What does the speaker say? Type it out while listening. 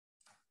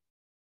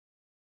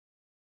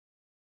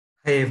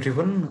Hi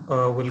everyone,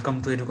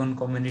 welcome to Educon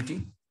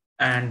community.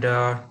 And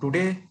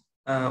today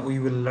we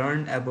will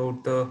learn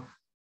about the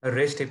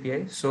REST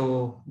API.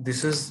 So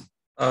this is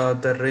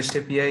the REST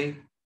API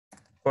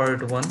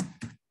part 1.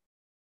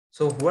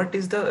 So what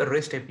is the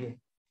REST API?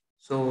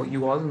 So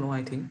you all know,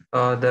 I think,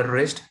 the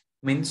REST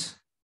means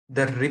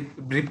the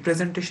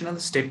representational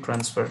state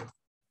transfer.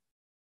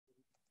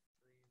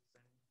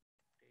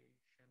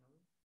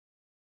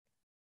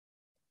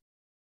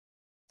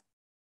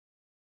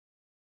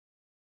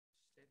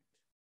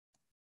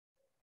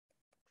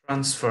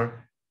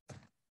 Transfer.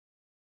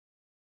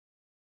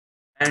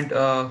 And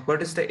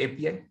what is the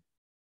API?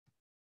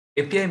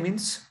 API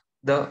means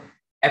the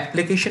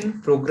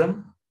application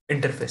program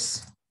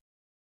interface.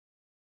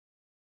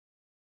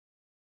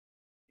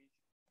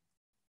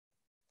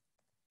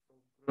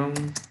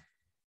 Program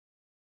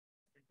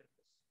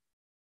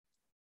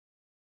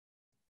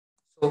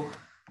So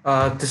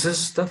this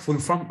is the full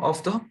form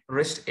of the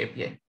REST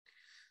API.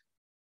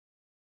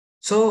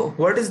 So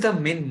what is the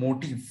main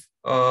motive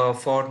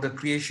for the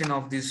creation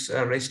of this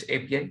REST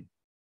API?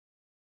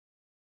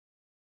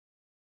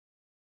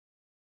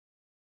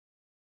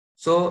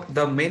 So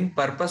the main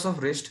purpose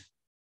of REST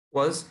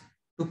was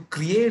to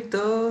create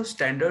the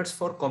standards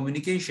for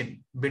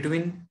communication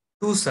between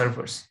two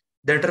servers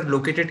that are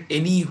located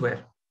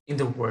anywhere in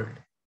the world.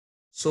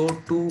 So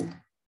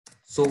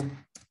so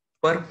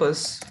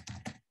purpose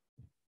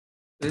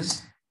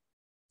is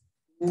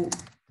to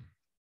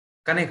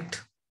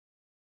connect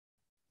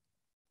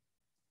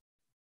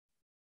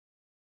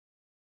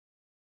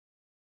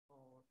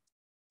or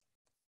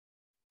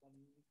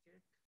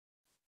communicate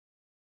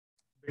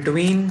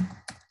between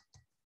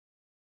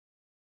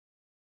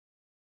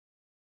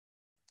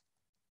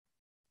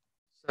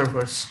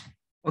servers.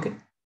 Okay.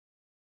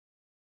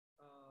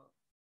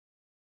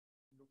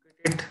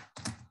 Located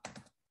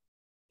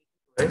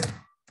anywhere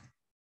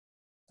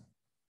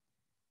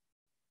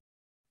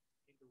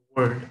in the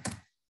world.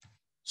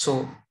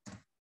 So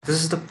this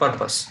is the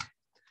purpose.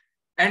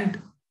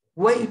 And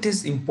why it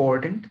is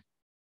important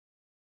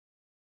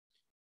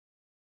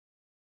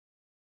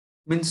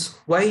means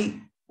why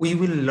we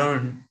will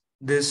learn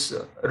this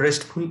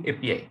RESTful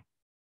API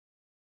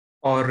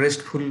or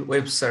RESTful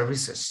web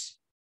services.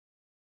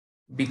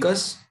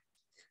 Because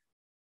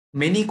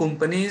many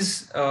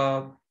companies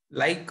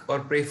like or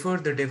prefer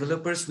the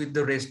developers with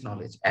the REST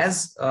knowledge,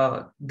 as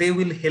they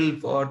will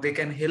help or they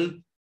can help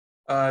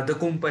the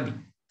company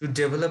to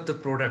develop the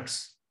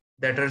products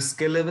that are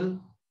scalable,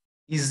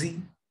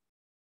 easy,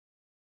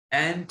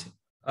 and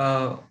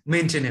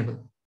maintainable.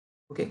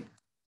 Okay.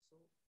 So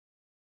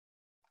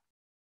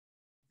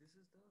this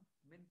is the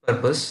main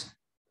purpose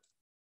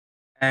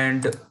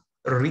and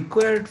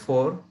required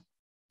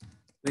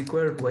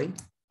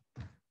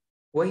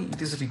why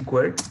it is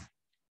required.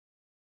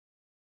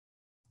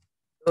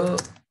 The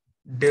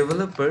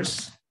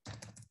developers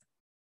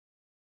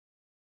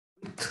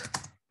with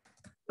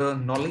the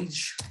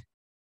knowledge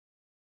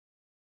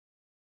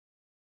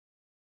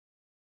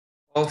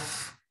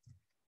of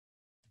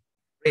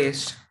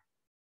REST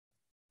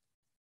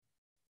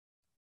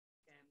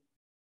can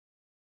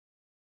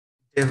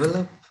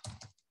develop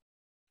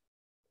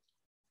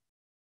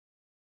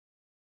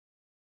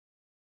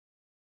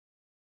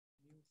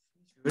new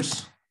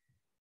features,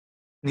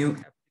 new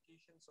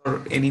applications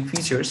or any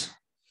features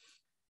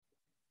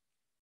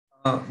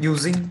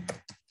using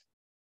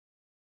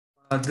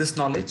this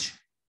knowledge,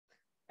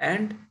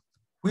 and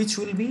which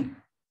will be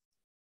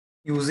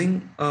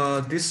using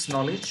this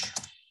knowledge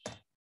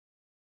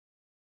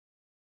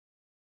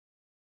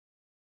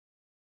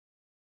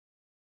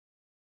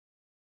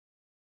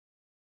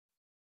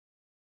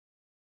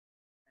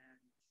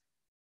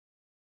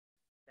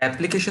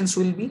applications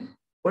will be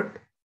what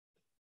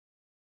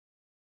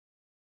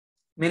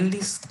mainly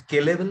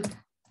scalable.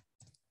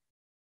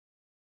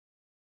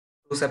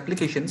 Those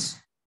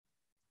applications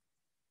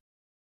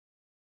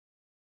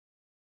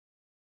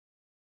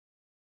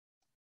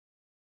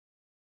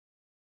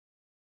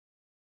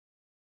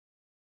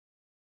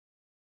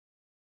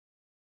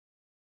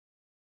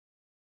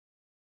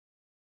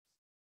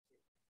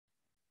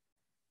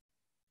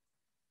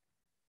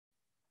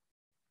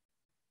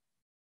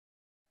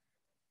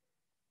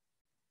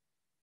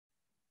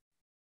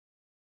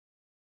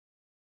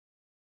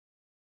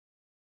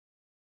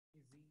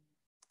easy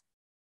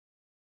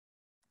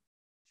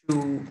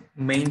to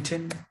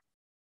maintain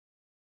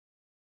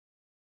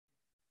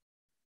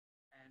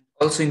and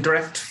also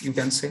interact, you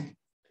can say.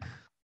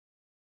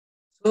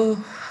 So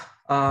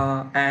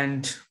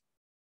and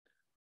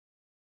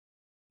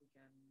we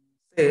can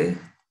say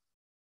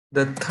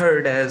the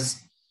third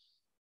as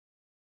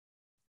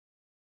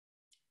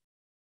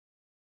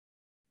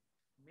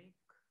make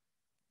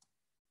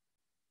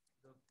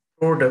the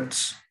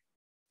products,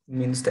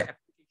 means the applications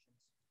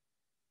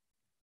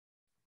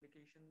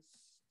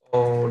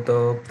or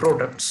the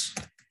products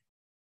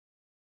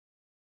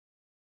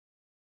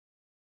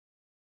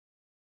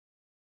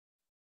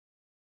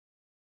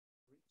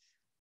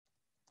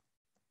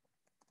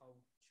out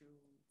to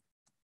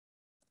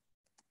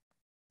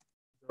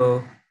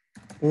the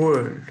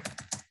world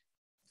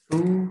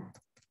through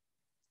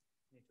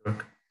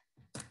network.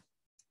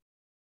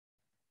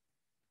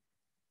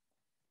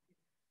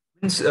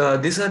 Means,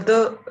 these are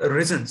the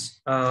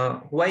reasons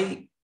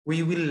why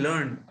we will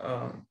learn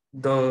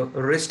the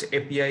REST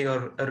API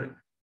or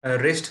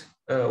REST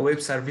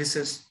web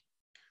services,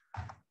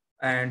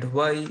 and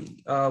why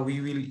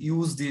we will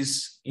use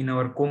this in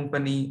our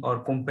company,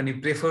 or company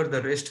prefer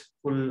the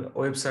RESTful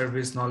web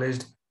service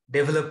knowledge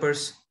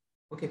developers.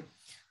 Okay,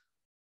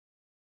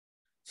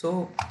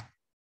 so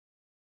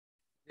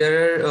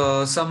there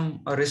are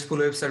some RESTful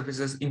web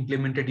services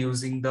implemented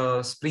using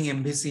the Spring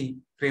MVC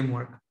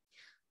framework.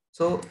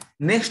 So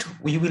next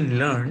we will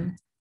learn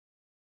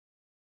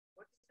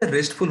the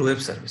RESTful web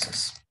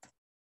services.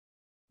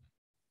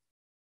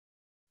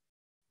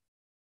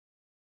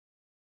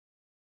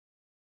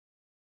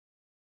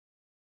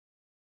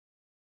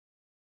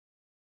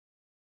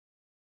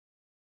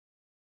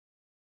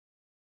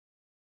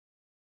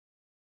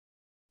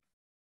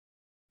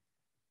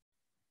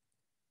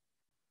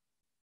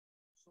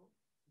 So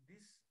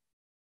these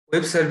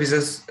web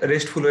services,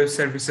 RESTful web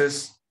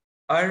services,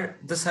 are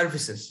the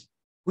services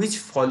which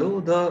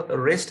follow the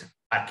REST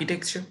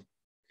architecture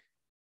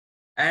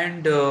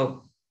and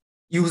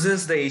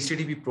uses the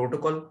HTTP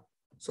protocol.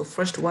 So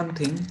first one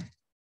thing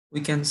we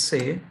can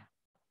say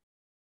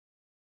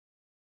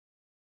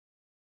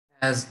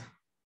as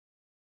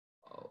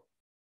uh,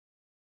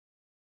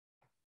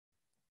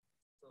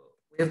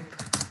 web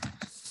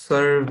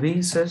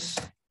services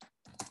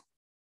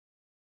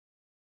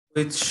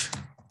which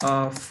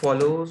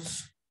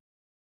follows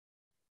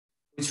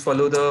which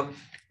follow the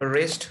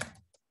REST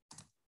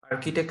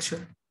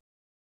architecture.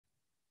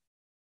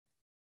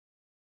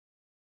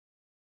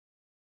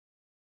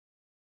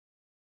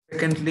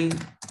 Secondly,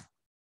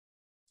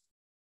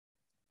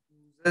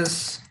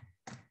 uses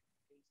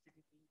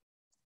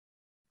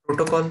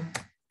protocol.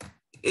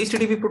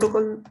 HTTP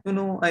protocol,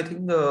 I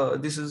think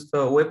this is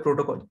the web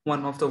protocol,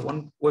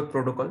 one web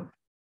protocol.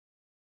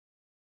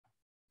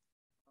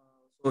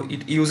 So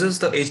it uses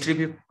the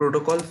HTTP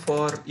protocol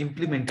for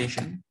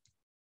implementation.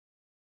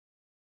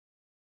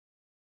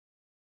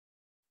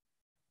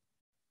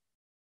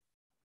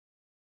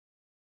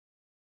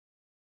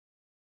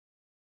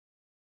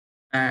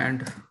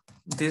 And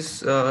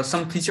this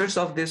some features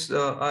of this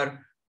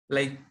are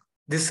like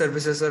these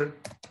services are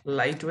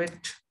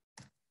lightweight,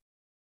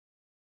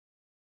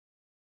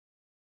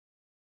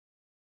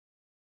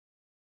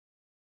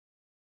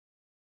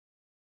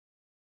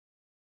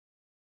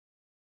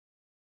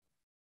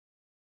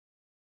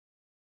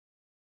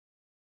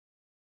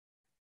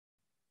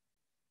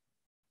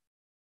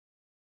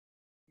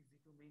 easy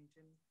to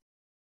maintain,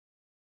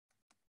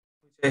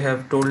 which I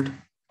have told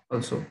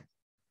also.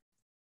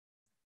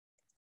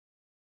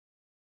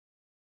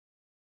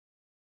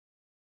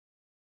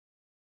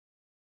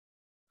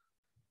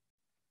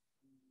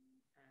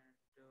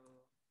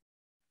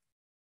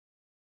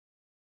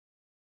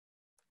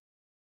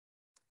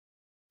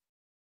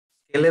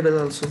 And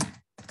scalable also.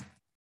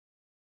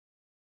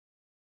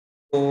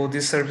 So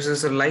these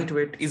services are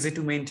lightweight, easy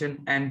to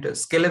maintain, and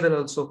scalable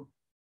also.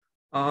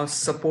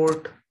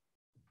 Support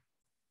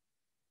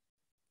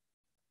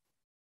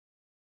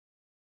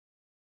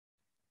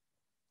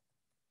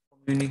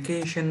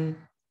communication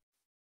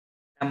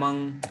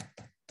among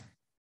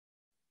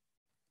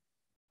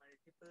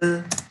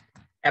multiple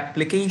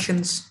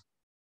applications,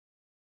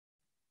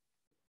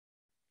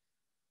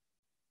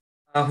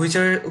 which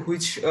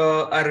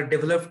are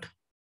developed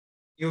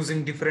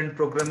using different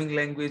programming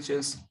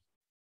languages.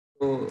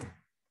 So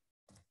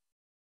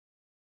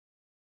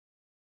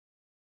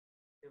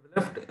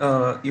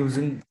developed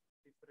using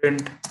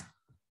different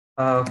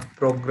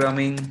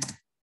programming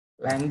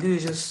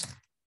languages.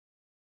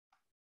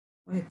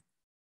 Wait,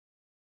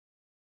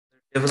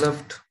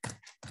 developed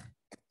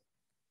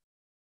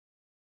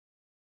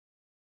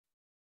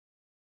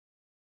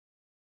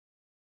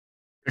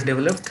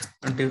developed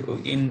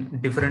in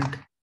different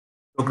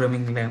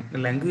programming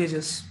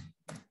languages.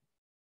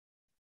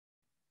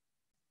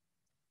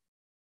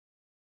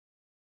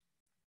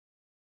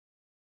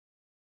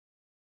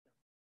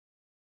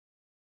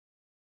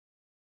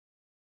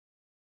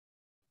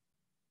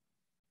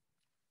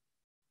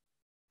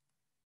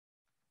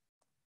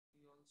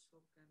 We also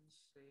can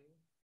say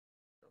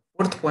the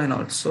fourth point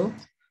also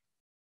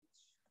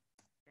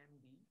can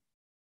be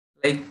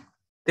like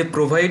they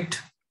provide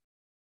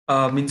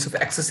means of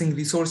accessing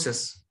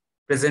resources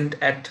present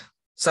at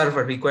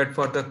server required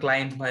for the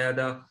client via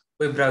the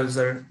web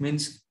browser.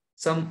 Means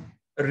some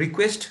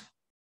request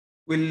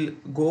will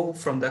go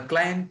from the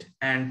client,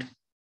 and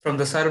from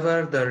the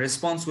server the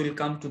response will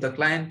come to the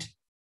client.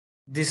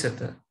 This is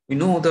the we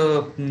know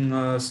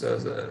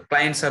the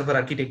client server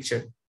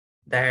architecture,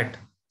 that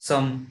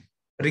some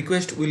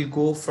request will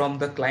go from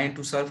the client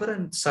to server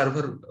and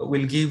server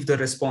will give the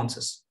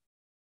responses.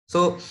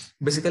 So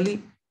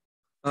basically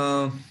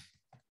uh,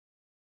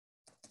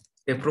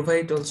 they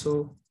provide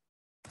also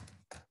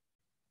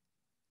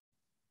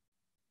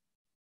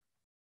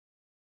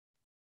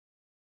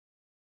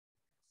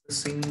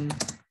accessing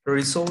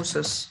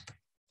resources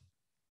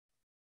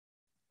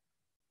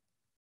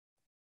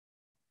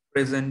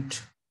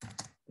present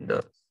in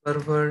the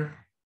server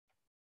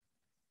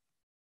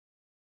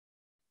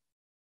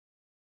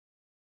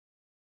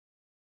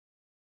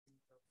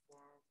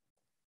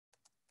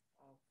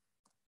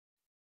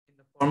in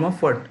the form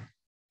of what?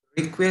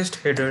 Request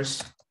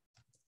headers,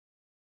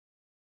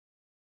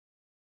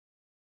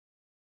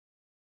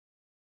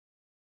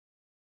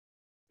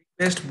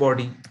 request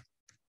body,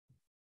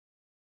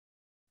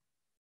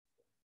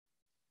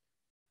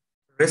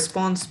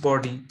 response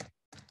body,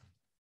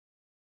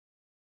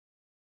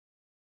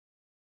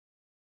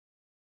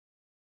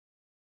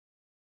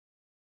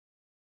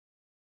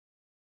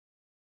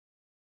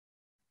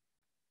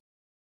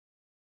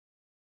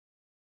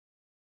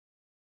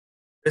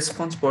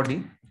 response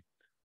body,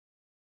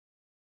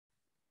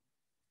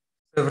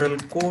 several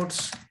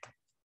codes.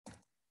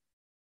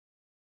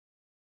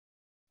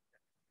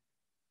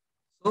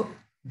 So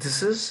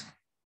this is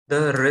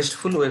the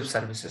RESTful web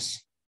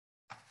services.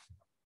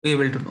 We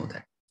able to know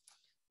that.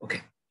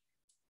 Okay.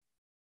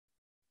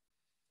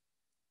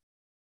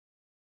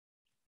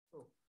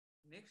 So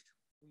next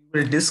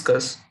we will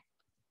discuss.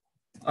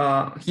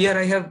 Here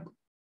I have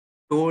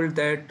told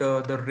that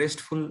the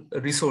RESTful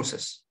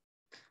resources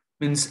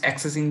means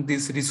accessing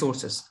these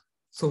resources.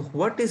 So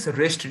what is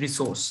REST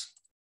resource?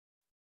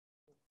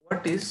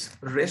 What is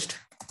REST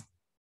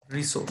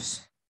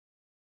resource?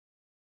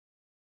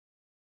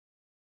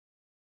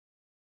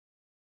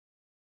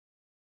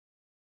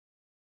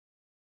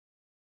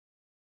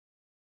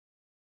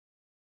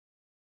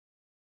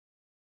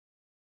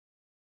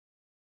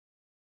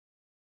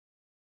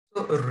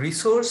 So a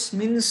resource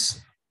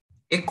means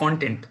a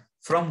content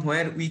from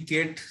where we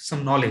get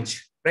some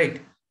knowledge,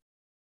 right?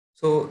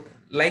 So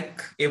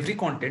like every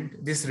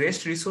content, this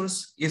REST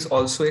resource is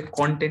also a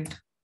content,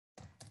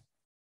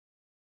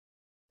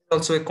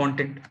 also a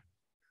content.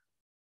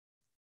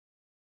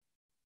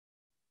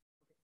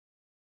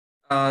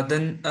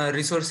 Then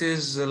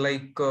resources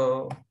like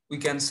we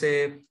can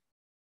say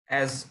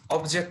as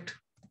object,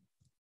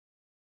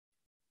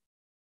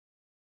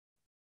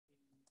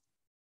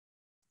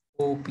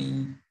 OP,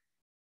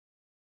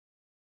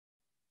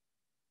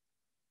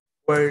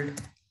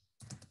 world,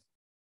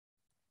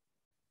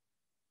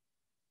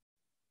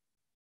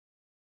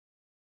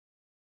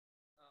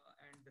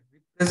 and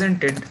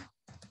represented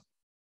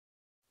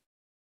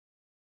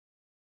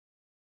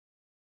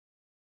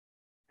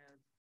as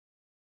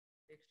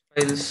text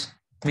files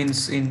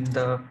means in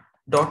the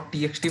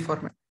 .txt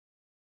format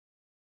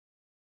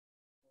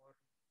or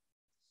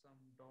some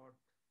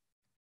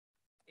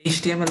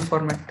 .html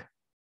format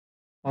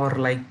or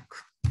like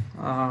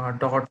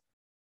 .xml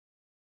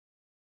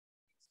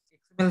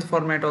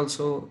format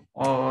also,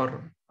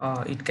 or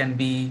it can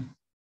be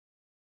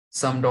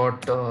some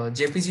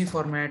 .jpg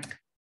format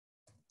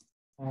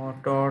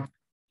or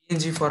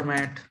 .png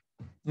format,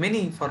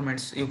 many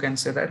formats you can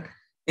say that,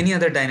 any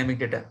other dynamic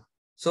data.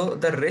 So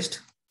the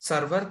REST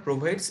server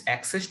provides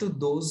access to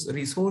those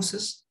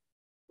resources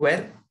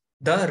where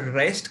the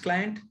REST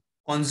client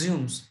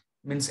consumes,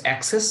 means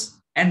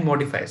access and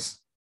modifies,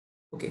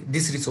 okay,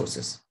 these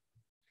resources.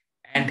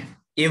 And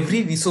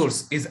every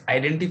resource is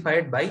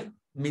identified by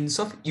means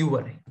of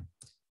URI.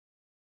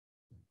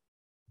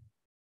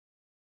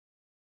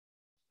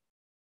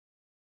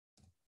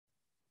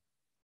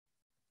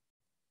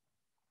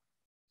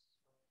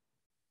 REST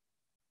server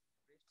provides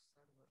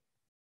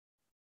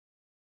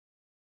REST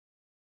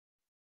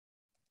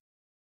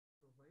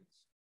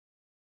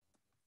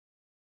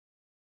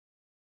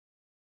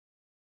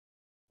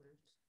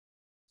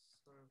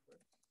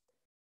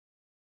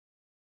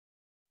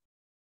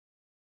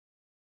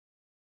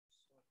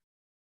server.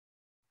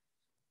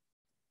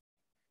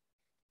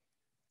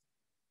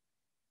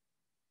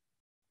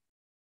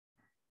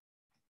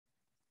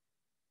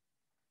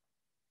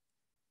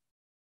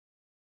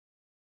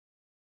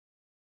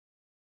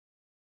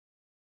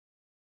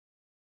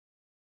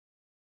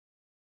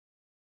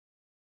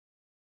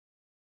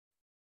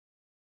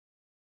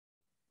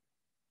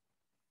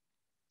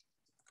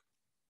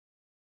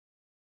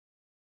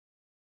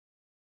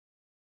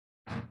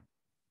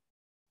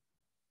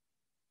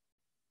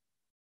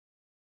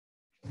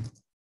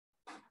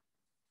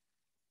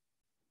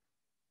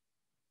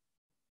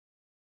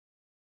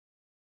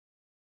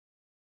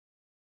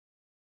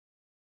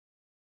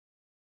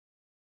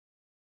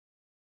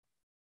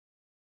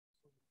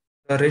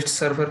 The REST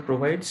server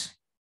provides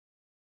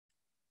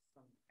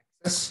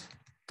access.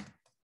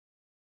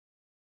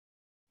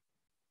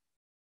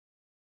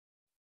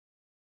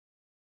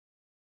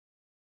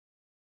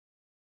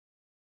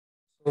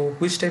 So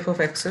which type of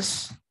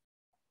access?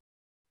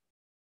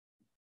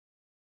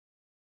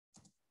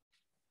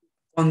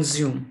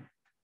 Consume.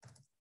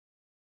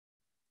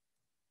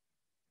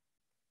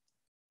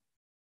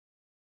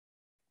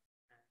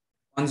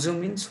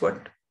 Consume means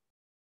what?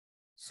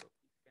 So you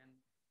can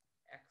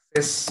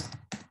access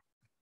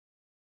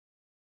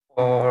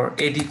or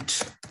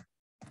edit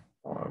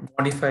or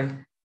modify.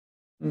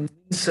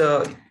 Means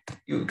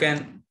you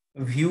can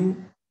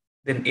view,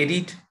 then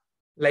edit,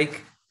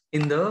 like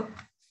in the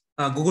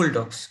Google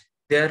Docs.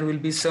 There will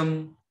be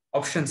some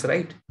options,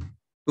 right,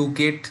 to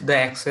get the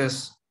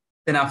access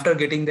Then after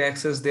getting the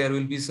access, there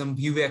will be some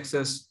view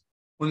access.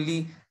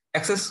 Only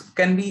access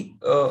can be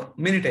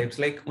many types,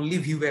 like only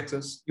view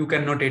access, you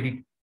cannot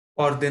edit,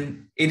 or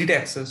then edit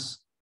access.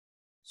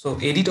 So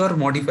edit or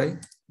modify,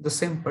 the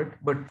same part,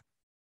 but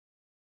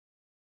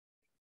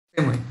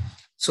same way.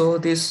 So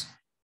this,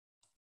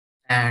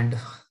 and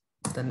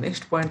the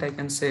next point I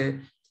can say,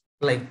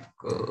 like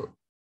so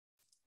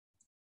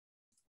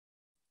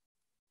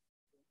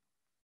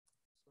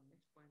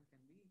next point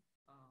can be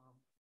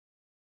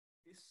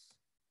this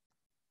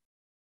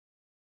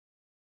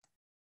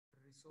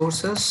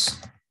resources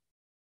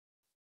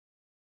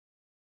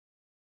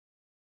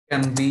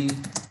can be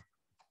identified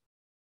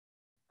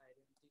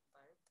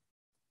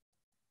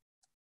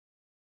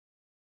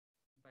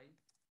by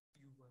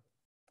URI.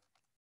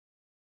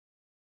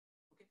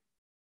 Okay,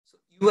 so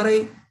URI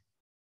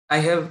I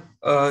have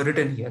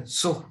written here.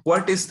 So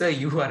what is the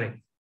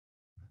URI?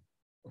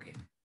 Okay,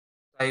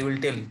 I will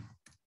tell you.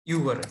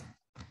 URI.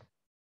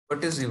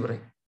 What is URI?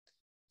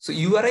 So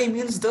URI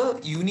means the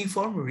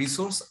Uniform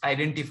Resource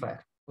Identifier.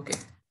 Okay,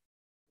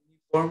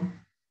 Uniform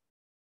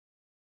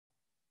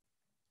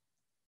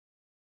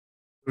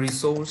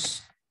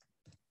Resource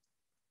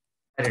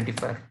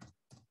Identifier.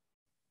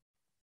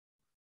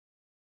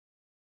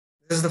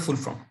 This is the full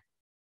form,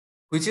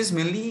 which is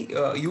mainly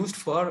used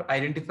for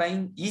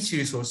identifying each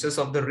resources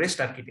of the REST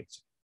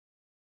architecture.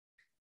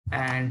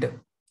 And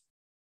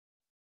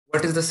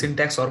what is the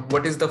syntax, or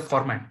what is the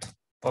format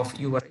of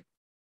URI?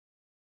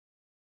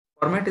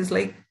 Format is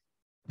like,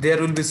 there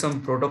will be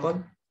some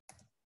protocol,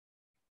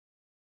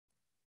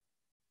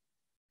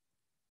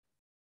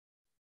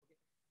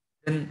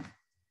 then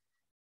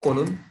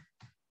colon,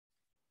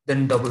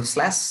 then double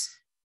slash,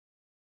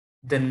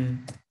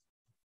 then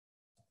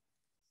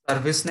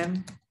service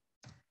name,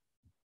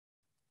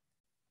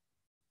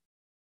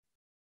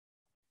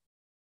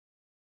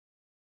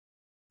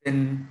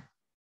 then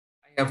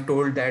I have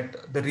told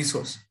that the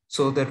resource.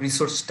 So the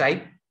resource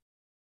type,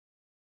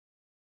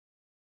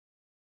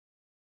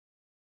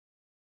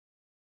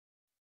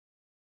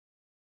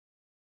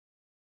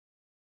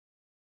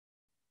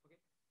 okay,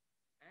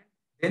 and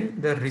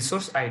then the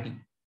resource ID.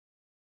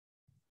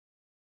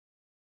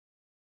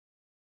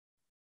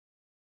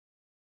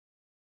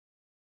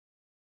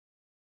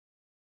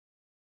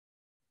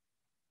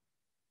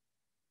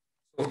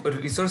 So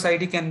resource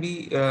ID can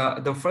be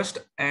the first,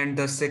 and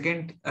the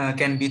second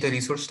can be the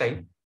resource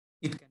type.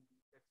 It can be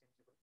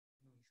interchangeable.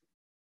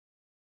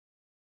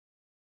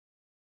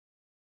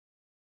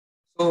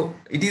 So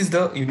it is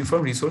the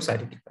uniform resource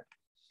identifier.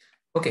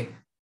 Okay.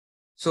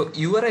 So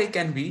URI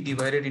can be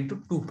divided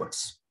into two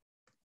parts.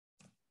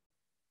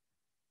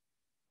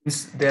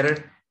 There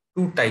are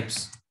two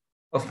types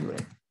of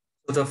URI.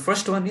 So the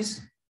first one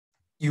is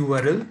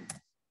URL,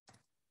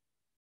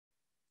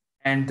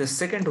 and the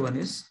second one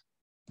is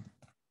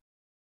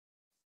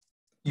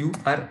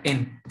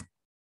URN.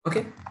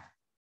 Okay.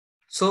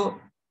 So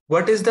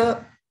what is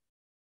the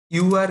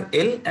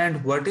URL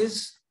and what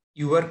is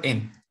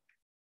URN?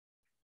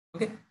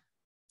 Okay.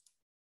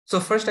 So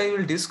first I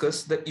will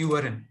discuss the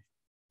URN.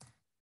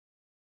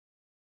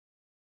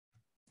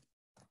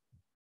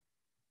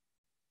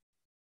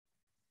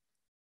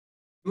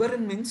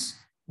 URN means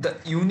the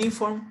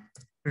uniform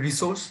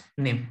resource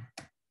name.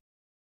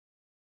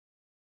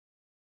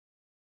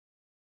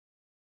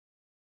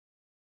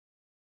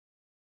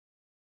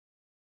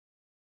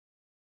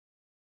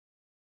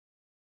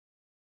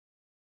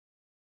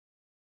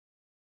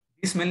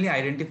 This mainly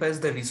identifies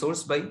the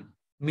resource by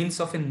means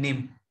of a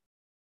name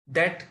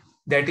that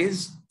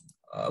is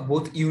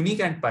both unique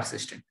and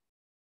persistent.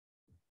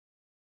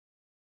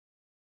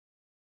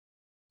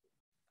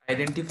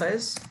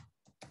 Identifies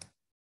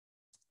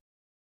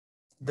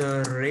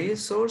the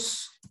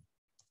resource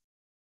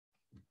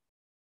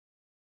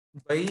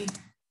by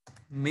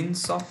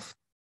means of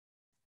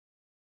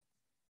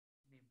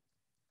name,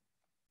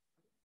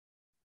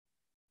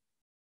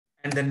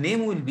 and the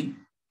name will be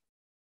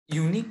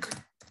unique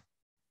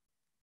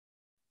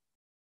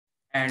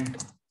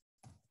and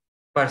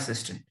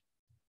persistent.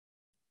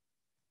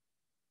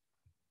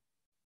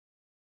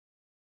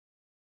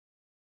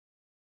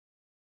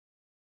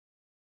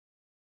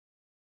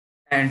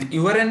 And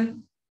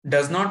URN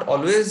does not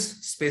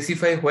always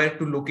specify where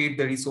to locate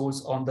the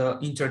resource on the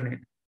internet,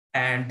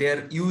 and they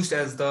are used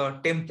as the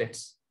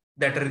templates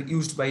that are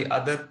used by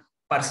other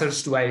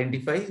parsers to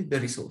identify the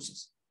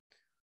resources.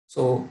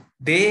 So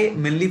they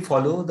mainly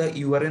follow the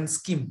URN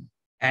scheme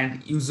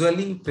and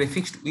usually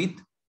prefixed with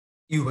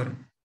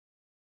URN.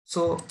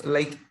 So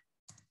like,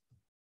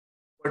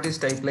 what is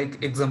type?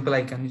 Like example,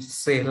 I can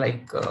say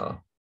like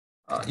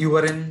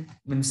URN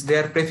means they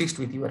are prefixed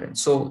with URN.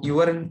 So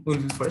URN will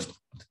be first,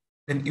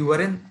 then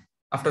URN,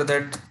 after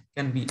that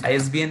can be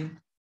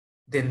ISBN,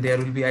 then there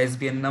will be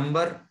ISBN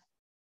number,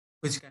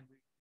 which can be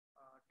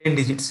 10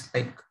 digits,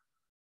 like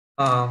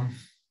 987654321.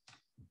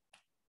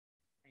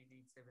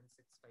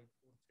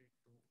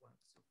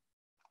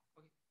 So,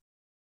 okay,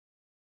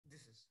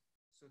 this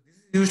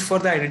is used for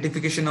the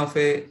identification of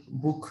a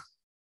book.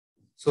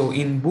 So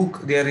in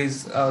book there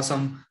is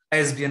some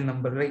ISBN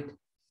number, right?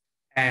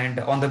 And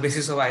on the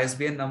basis of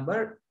ISBN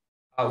number,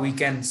 we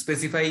can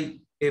specify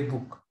a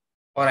book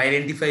or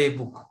identify a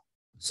book.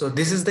 So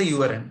this is the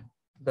URN,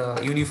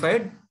 the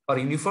Unified or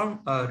Uniform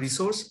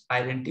Resource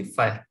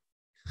Identifier.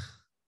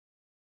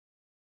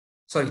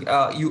 Sorry,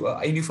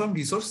 Uniform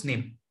Resource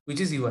Name, which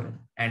is URN,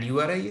 and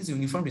URI is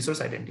Uniform Resource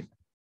Identifier.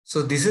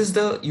 So this is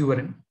the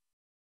URN.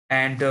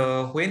 And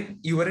when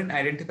URN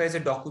identifies a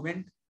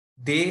document,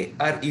 they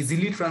are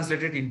easily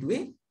translated into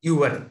a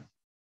URL.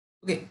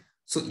 Okay,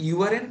 so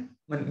URN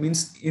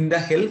means in the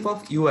help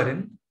of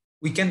URN,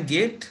 we can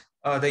get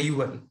the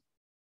URL,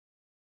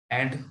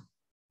 and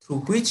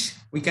through which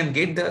we can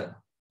get the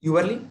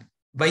URL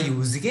by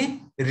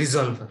using a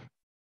resolver,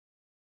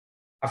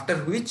 after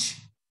which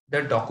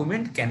the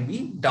document can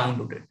be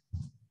downloaded.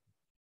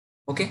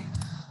 Okay.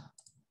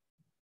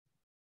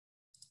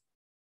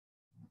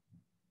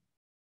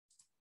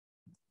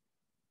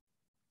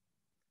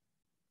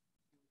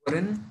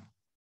 URN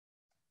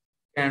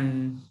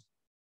can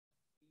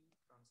be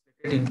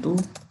translated into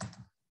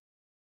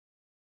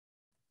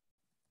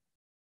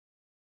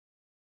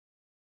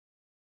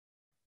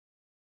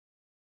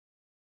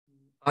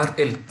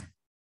RL.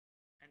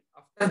 And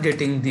after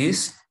getting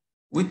this,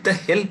 with the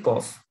help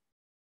of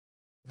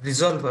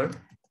resolver,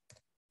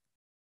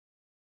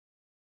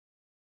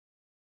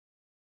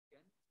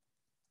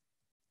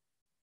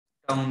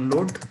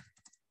 download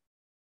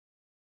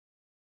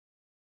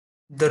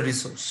the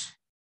resource.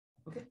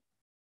 Okay.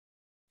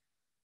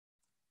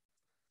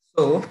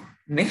 So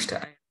next I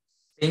am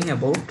saying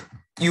about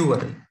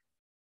URL.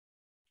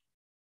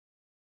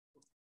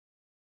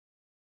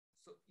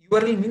 So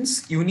URL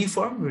means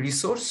Uniform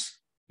Resource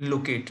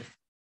Locator.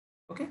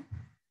 Okay.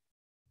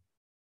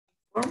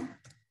 Uniform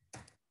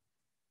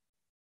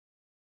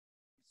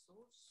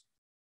Resource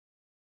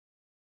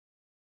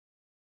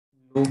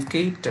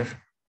Locator.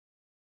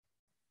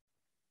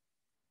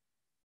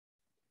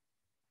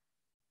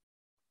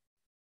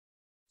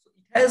 So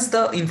it has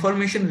the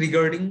information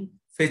regarding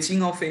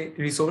fetching of a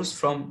resource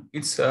from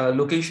its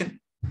location.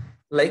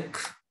 Like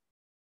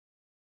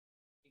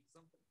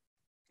example,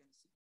 you can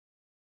see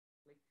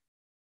like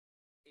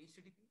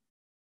HTTP,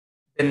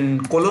 then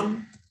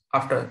colon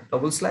after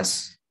double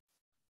slash,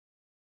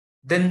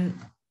 then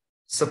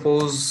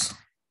suppose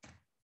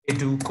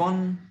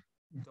educon.com,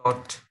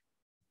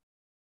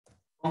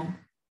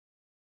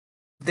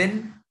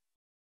 then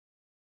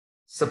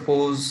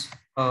suppose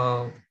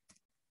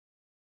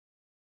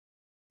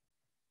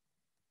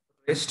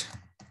REST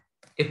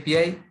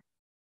API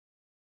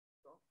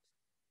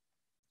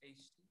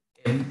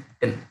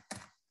HTML.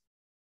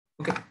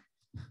 Okay,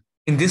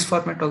 in this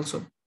format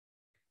also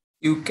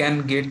you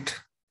can get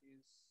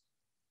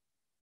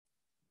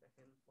the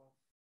help of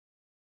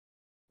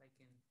like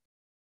in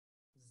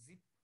zip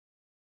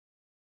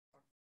or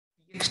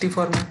txt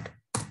format.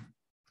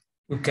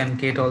 You can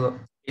get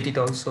it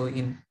also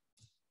in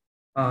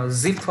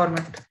zip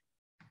format.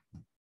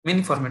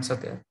 Many formats are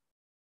there,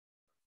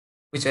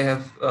 which I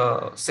have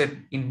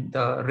said in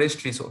the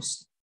REST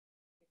resource.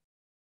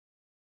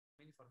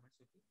 Many formats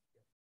will be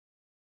there.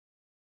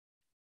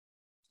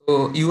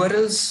 So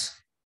URLs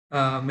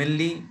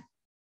mainly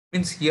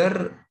means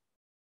here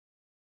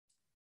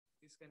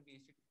this can be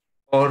HTTP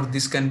or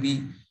this can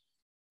be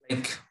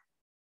like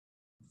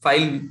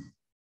file.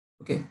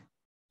 Okay,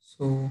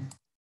 so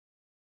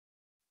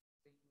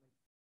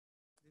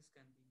this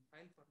can be in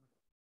file format.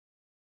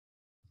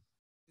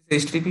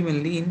 This HTTP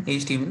mainly in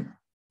HTML.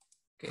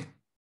 Okay.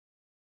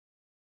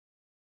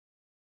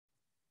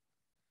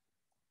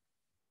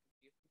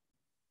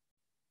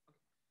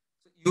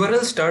 So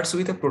URL starts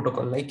with a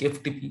protocol like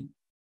FTP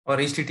or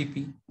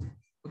HTTP.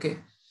 Okay,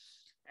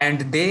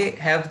 and they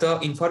have the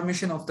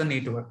information of the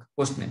network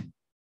hostname,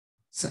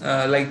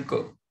 like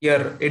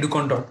here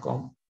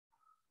educon.com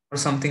or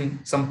something,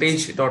 some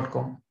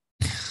page.com.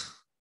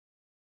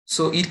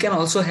 So it can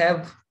also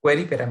have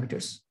query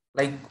parameters,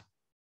 like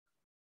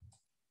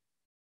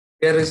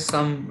there is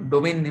some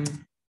domain name.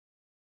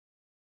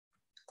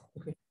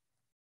 Okay,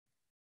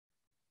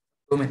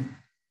 domain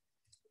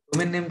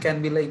name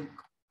can be like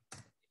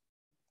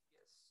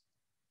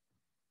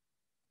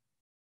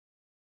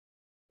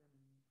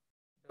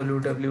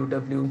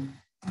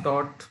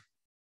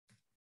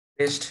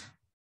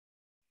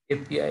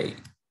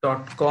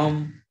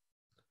www.restapi.com,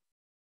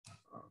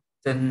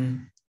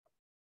 then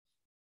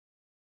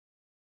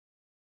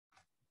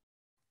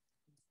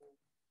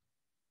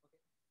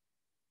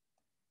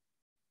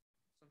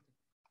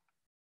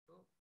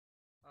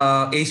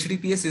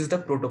HTTPS is the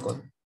protocol.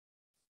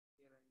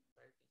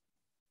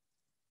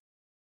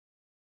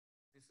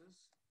 This is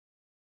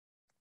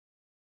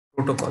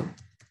protocol.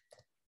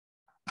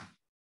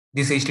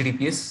 This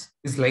HTTPS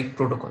is like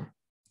protocol,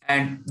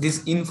 and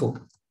this info,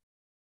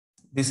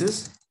 this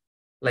is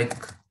like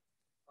path.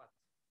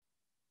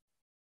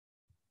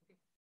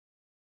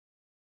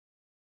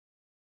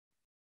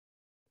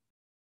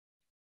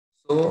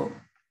 So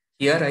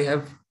here I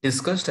have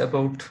discussed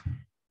about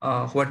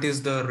what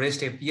is the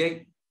REST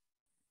API